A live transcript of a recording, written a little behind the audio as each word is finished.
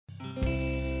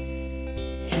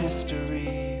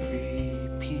history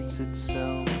repeats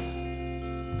itself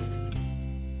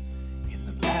in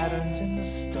the patterns in the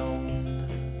stone.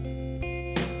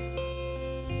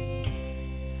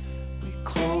 We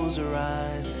close our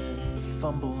eyes and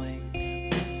fumbling,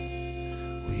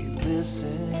 we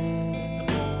listen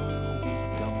or we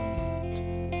don't.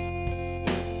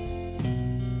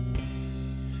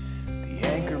 The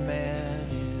anchor man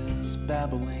is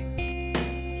babbling.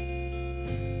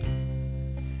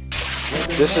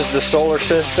 This is the solar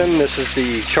system. This is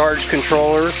the charge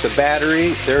controller, the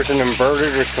battery. There's an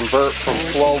inverter to convert from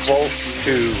 12 volts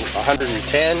to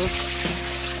 110.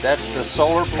 That's the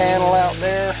solar panel out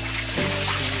there.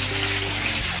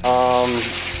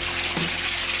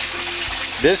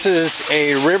 This is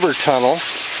a river tunnel.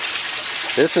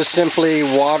 This is simply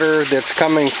water that's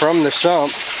coming from the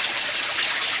sump,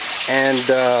 and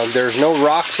there's no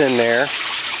rocks in there.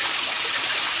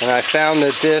 And I found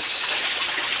that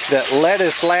that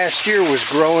lettuce last year was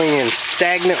growing in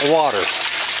stagnant water.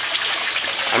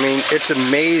 I mean, it's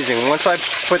amazing. Once I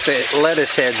put the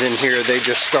lettuce heads in here, they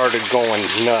just started going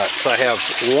nuts. I have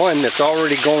one that's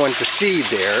already going to seed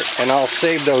there, and I'll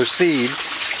save those seeds.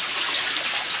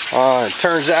 It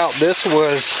turns out this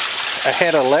was a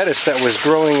head of lettuce that was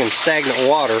growing in stagnant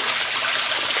water.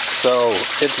 So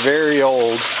it's very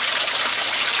old.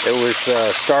 It was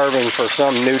starving for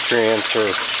some nutrients,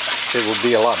 or it would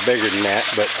be a lot bigger than that.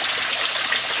 But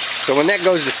so when that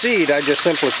goes to seed, I just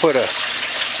simply put a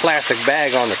plastic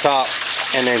bag on the top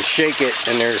and then shake it,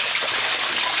 and there's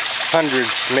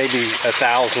hundreds, maybe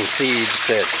 1,000 seeds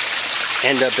that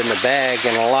end up in the bag.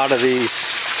 And a lot of these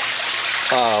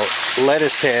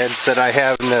lettuce heads that I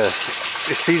have in the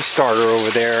seed starter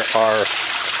over there are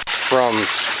from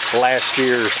last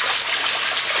year's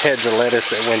heads of lettuce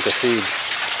that went to seed.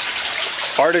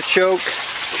 Artichoke,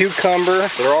 cucumber,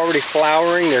 they're already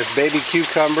flowering. There's baby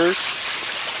cucumbers,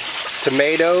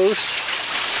 tomatoes.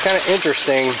 It's kind of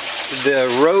interesting. The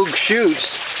rogue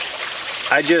shoots,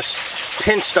 I just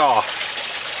pinched off.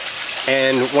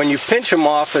 And when you pinch them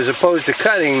off, as opposed to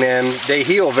cutting them, they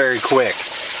heal very quick.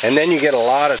 And then you get a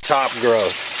lot of top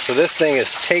growth. So this thing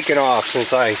is taken off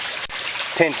since I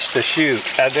pinched the shoot.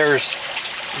 There's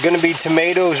going to be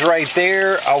tomatoes right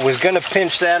there. I was going to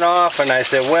pinch that off, and I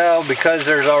said, well, because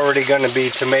there's already going to be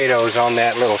tomatoes on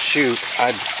that little shoot,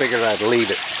 I figured I'd leave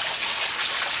it.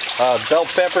 Bell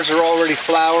peppers are already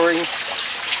flowering.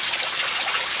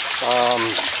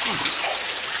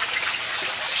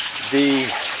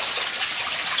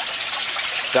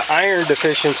 The iron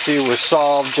deficiency was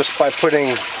solved just by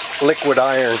putting liquid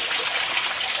iron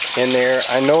in there.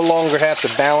 I no longer have to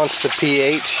balance the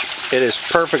pH. It is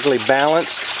perfectly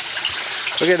balanced.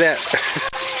 Look at that.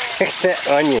 Look at that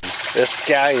onion, this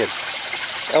scallion.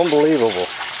 Unbelievable.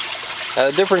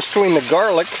 The difference between the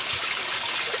garlic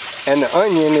and the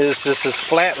onion is this is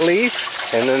flat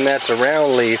leaf, and then that's a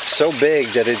round leaf so big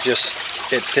that it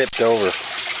tipped over.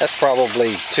 That's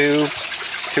probably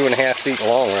 2.5 feet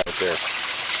long right there.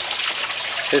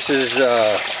 This is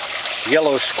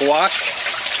yellow squash,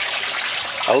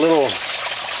 a little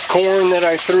corn that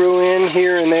I threw in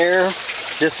here and there.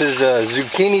 This is a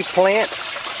zucchini plant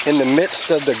in the midst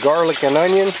of the garlic and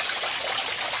onion.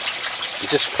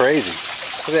 Just crazy.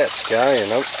 Look at that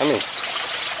scallion. I mean,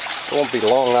 it won't be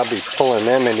long, I'll be pulling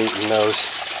them and eating those.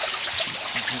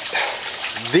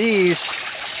 These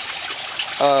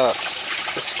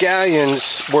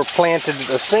scallions were planted at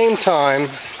the same time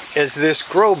as this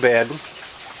grow bed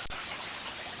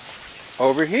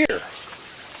over here.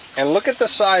 And look at the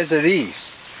size of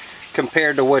these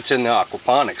compared to what's in the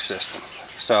aquaponics system.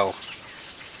 So,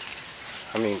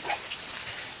 I mean,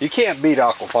 you can't beat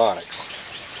aquaponics.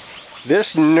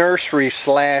 This nursery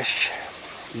slash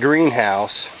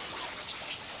greenhouse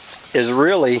is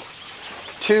really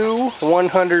 2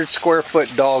 100 square foot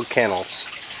dog kennels.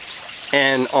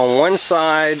 And on one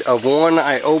side of one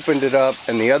I opened it up,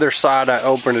 and the other side I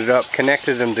opened it up,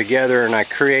 connected them together, and I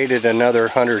created another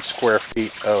 100 square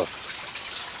feet of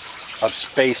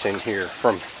space in here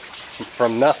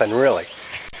from nothing really.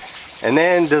 And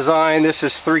then design, this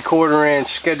is 3/4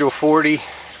 inch schedule 40.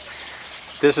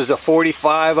 This is a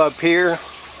 45 up here.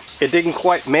 It didn't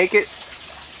quite make it.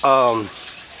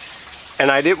 And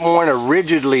I didn't want to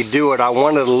rigidly do it. I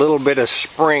wanted a little bit of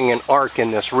spring and arc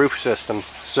in this roof system.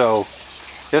 So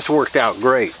this worked out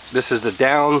great. This is a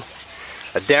down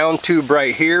tube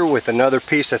right here with another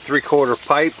piece of 3/4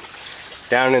 pipe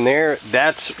down in there.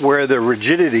 That's where the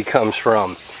rigidity comes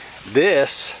from.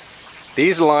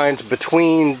 These lines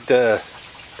between the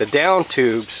down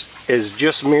tubes is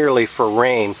just merely for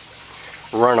rain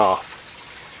runoff.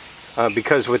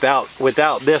 Because without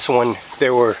this one,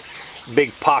 there were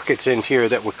big pockets in here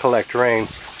that would collect rain.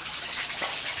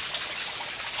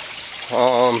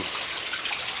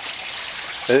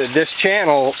 This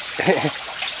channel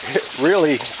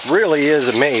really is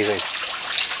amazing.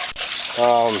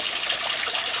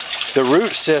 The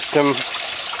root system,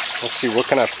 let's see, what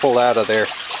can I pull out of there?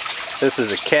 This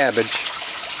is a cabbage.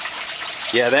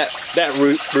 Yeah, that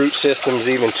root system's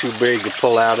even too big to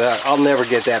pull out. I'll never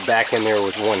get that back in there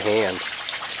with one hand.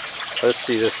 Let's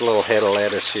see this little head of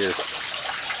lettuce here.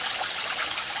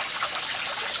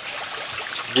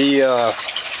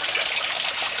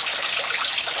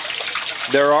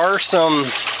 There are some,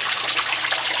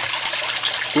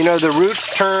 you know, the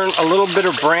roots turn a little bit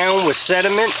of brown with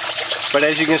sediment, but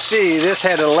as you can see, this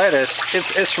head of lettuce,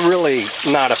 it's really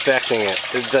not affecting it.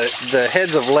 The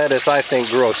heads of lettuce, I think,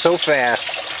 grow so fast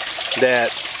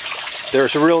that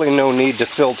there's really no need to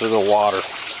filter the water,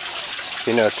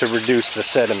 you know, to reduce the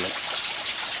sediment.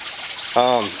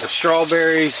 The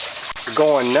strawberries are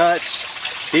going nuts.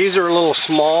 These are a little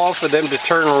small for them to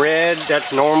turn red.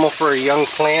 That's normal for a young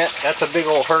plant. That's a big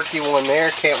old herky one there.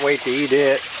 Can't wait to eat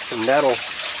it. And that'll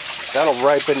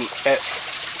ripen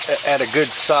at a good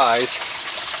size.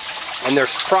 And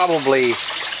there's probably,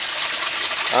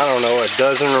 I don't know, a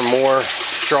dozen or more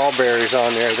strawberries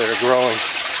on there that are growing.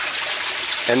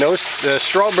 And the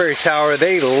strawberry tower,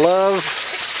 they love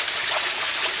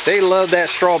that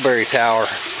strawberry tower.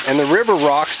 And the river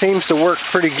rock seems to work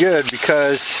pretty good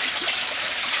because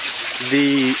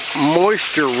the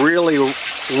moisture really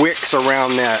wicks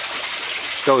around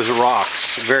those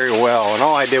rocks very well. And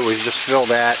all I did was just fill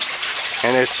that,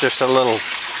 and it's just a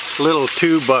little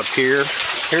tube up here.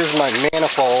 Here's my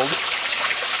manifold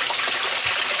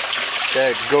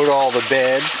that go to all the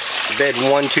beds. Bed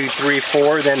 1, 2, 3,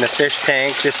 4, then the fish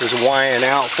tank. This is wying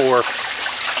out for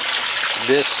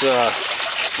this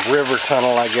river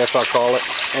tunnel, I guess I'll call it.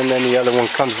 And then the other one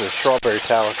comes to the strawberry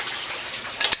tower.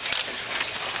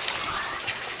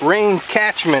 Rain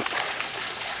catchment.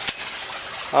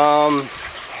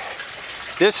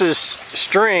 This is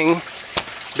string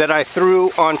that I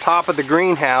threw on top of the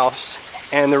greenhouse,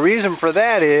 and the reason for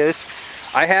that is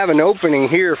I have an opening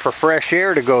here for fresh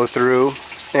air to go through,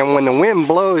 and when the wind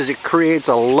blows it creates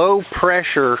a low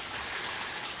pressure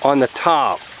on the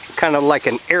top, kind of like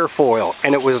an airfoil,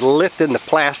 and it was lifting the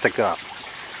plastic up.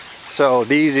 So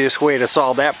the easiest way to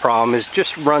solve that problem is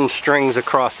just run strings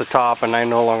across the top, and I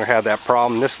no longer have that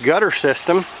problem. This gutter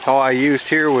system, all I used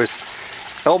here was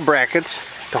L brackets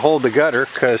to hold the gutter,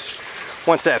 because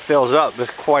once that fills up,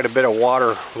 there's quite a bit of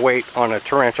water weight on a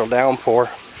torrential downpour.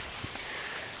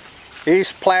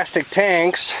 These plastic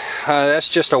tanks, that's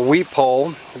just a weep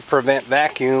hole to prevent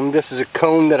vacuum. This is a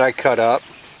cone that I cut up.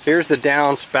 Here's the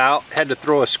downspout. Had to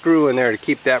throw a screw in there to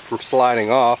keep that from sliding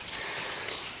off.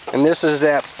 And this is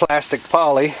that plastic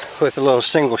poly with a little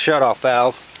single shutoff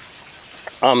valve.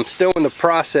 I'm still in the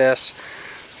process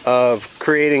of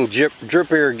creating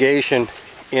drip irrigation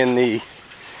in the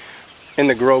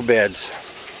grow beds.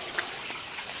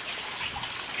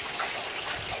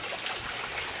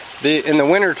 In the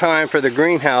winter time for the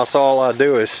greenhouse, all I'll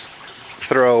do is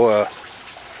throw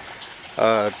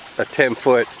a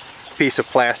 10-foot piece of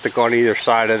plastic on either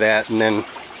side of that, and then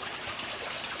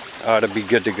to be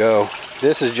good to go.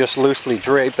 This is just loosely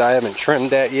draped. I haven't trimmed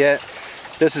that yet.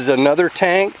 This is another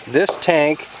tank. This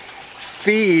tank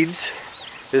feeds,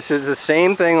 this is the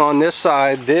same thing on this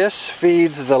side. This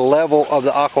feeds the level of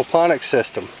the aquaponics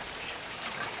system.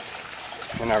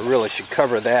 And I really should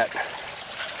cover that.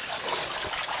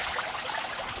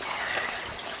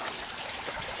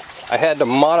 I had to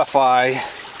modify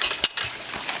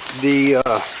the,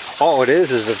 all it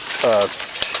is a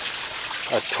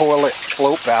toilet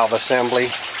float valve assembly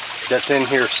that's in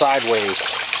here sideways.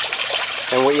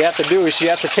 And what you have to do is you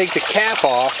have to take the cap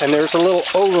off, and there's a little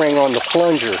O-ring on the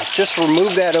plunger. Just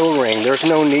remove that O-ring. There's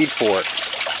no need for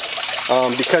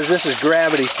it. Because this is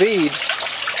gravity feed,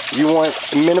 you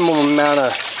want a minimum amount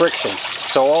of friction.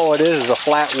 So all it is a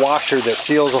flat washer that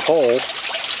seals a hole,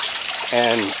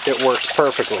 and it works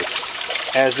perfectly.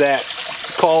 As that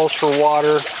calls for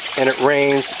water and it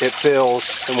rains, it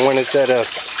fills, and when it's at a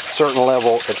certain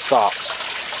level, it stops.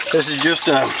 This is just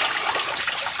a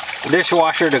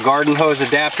dishwasher to garden hose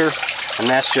adapter, and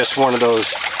that's just one of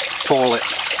those toilet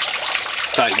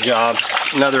type jobs.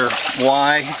 Another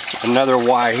Y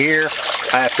here.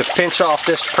 I have to pinch off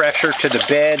this pressure to the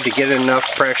bed to get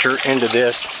enough pressure into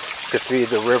this to feed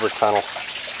the river tunnel.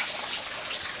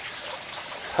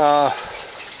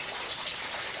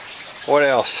 What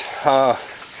else?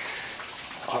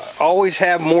 Always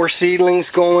have more seedlings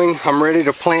going. I'm ready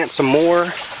to plant some more.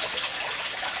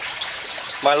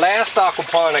 My last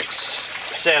aquaponics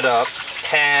setup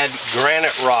had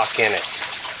granite rock in it,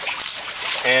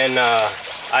 and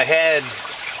I had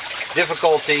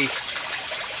difficulty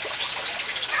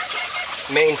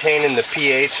maintaining the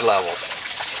pH level.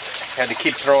 Had to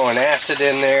keep throwing acid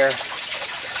in there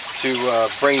to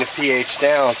bring the pH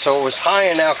down, so it was high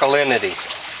in alkalinity.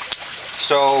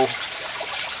 So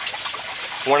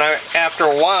after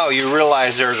a while you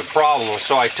realize there's a problem,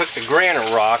 so I took the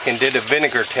granite rock and did a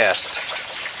vinegar test.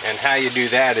 And how you do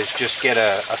that is just get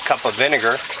a cup of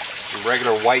vinegar,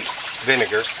 regular white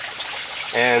vinegar,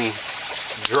 and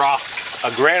drop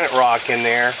a granite rock in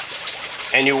there,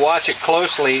 and you watch it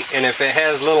closely, and if it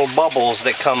has little bubbles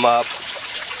that come up,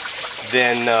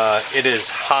 then it is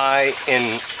high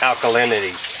in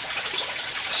alkalinity.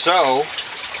 So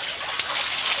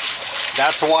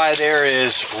that's why there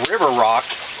is river rock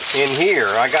in here.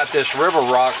 I got this river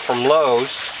rock from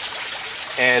Lowe's,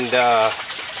 and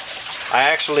I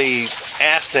actually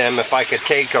asked them if I could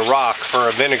take a rock for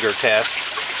a vinegar test.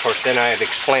 Of course, then I had to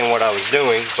explain what I was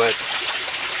doing, but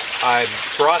I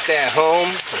brought that home,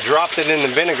 dropped it in the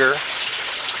vinegar,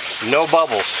 no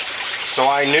bubbles. So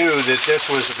I knew that this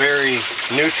was a very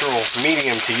neutral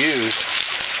medium to use.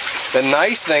 The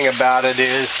nice thing about it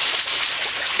is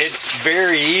it's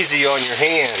very easy on your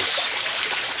hands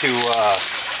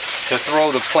to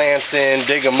throw the plants in,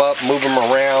 dig them up, move them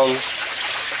around.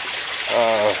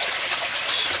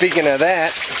 Speaking of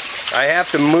that, I have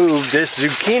to move this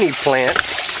zucchini plant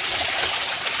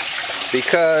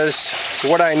because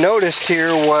what I noticed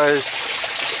here was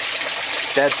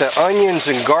that the onions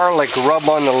and garlic rub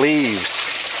on the leaves,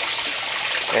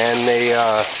 and they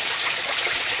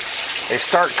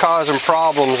start causing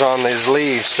problems on these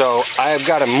leaves, so I've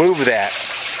got to move that.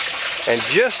 And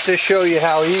just to show you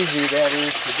how easy that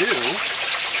is to do,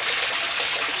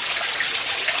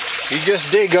 you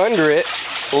just dig under it,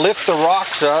 lift the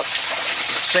rocks up, at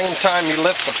the same time you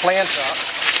lift the plants up.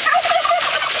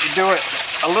 You do it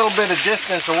a little bit of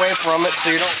distance away from it so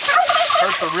you don't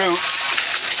hurt the roots.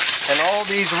 And all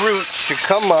these roots should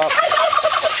come up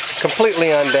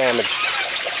completely undamaged.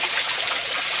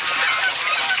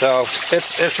 So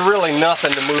it's really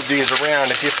nothing to move these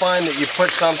around. If you find that you put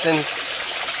something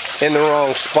in the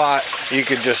wrong spot, you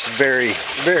could just very,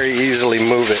 very easily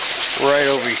move it. Right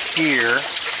over here,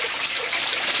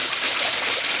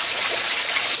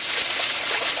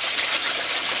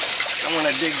 I'm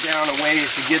going to dig down a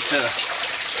ways to get the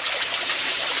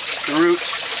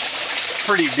roots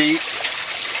pretty deep.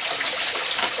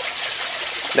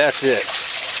 That's it.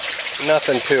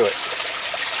 Nothing to it.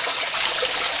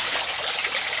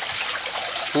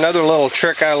 Another little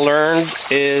trick I learned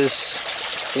is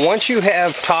once you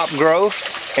have top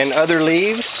growth and other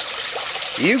leaves,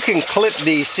 you can clip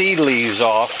these seed leaves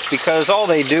off because all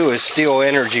they do is steal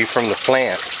energy from the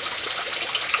plant.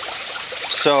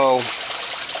 So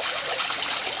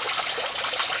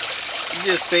you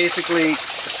just basically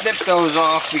snip those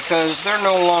off because they're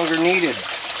no longer needed.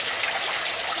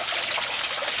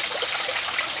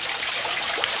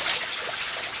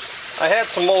 I had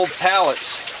some old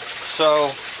pallets,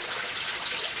 so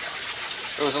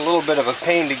it was a little bit of a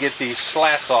pain to get these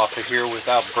slats off of here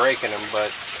without breaking them,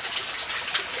 but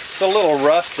it's a little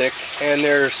rustic and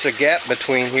there's a gap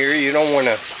between here. You don't want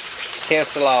to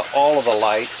cancel out all of the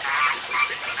light,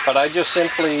 but I just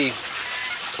simply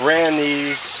ran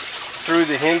these through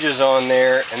the hinges on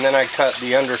there, and then I cut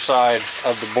the underside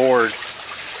of the board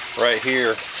right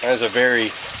here as a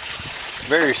very,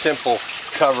 very simple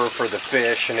cover for the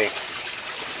fish, and it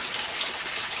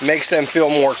makes them feel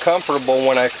more comfortable.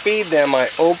 When I feed them, I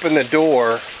open the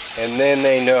door, and then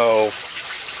they know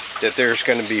that there's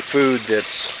going to be food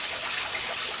that's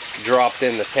dropped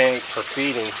in the tank for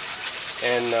feeding.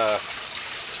 And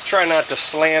try not to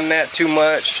slam that too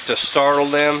much to startle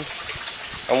them.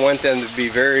 I want them to be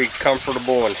very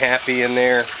comfortable and happy in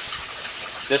there.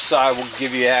 This side will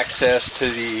give you access to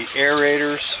the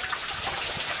aerators.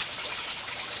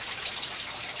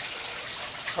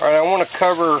 Alright, I want to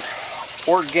cover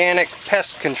organic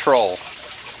pest control.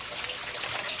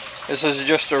 This is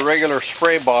just a regular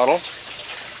spray bottle,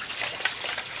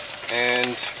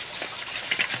 and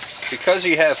because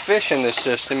you have fish in this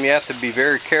system, you have to be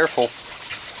very careful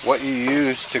what you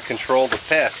use to control the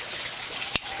pests.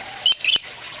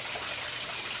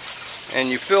 And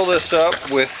you fill this up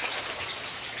with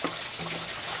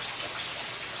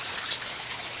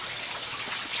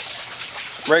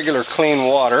regular clean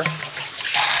water,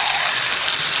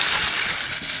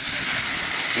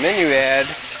 and then you add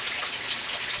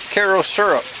Caro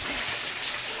syrup.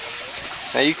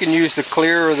 Now you can use the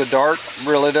clear or the dark,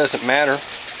 really doesn't matter.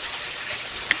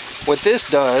 What this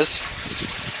does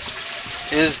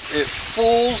is it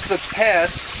fools the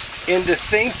pests into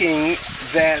thinking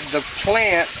that the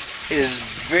plant is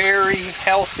very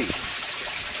healthy.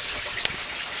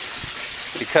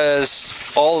 because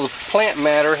all the plant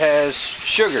matter has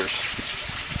sugars,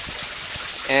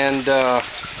 and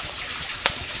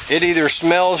it either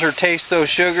smells or tastes those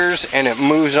sugars and it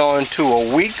moves on to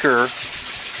a weaker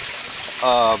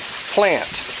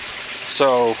plant.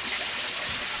 So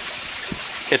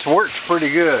it's worked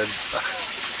pretty good.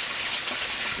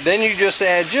 Then you just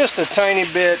add just a tiny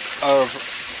bit of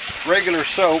regular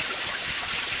soap,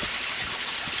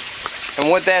 and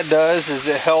what that does is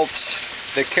it helps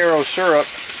the Caro syrup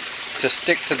to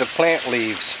stick to the plant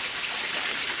leaves.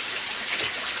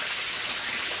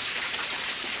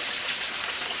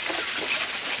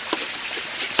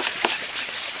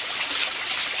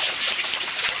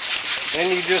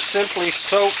 Then you just simply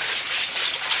soak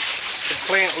the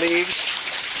plant leaves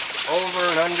over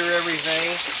and under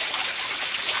everything,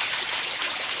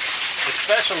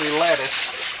 especially lettuce.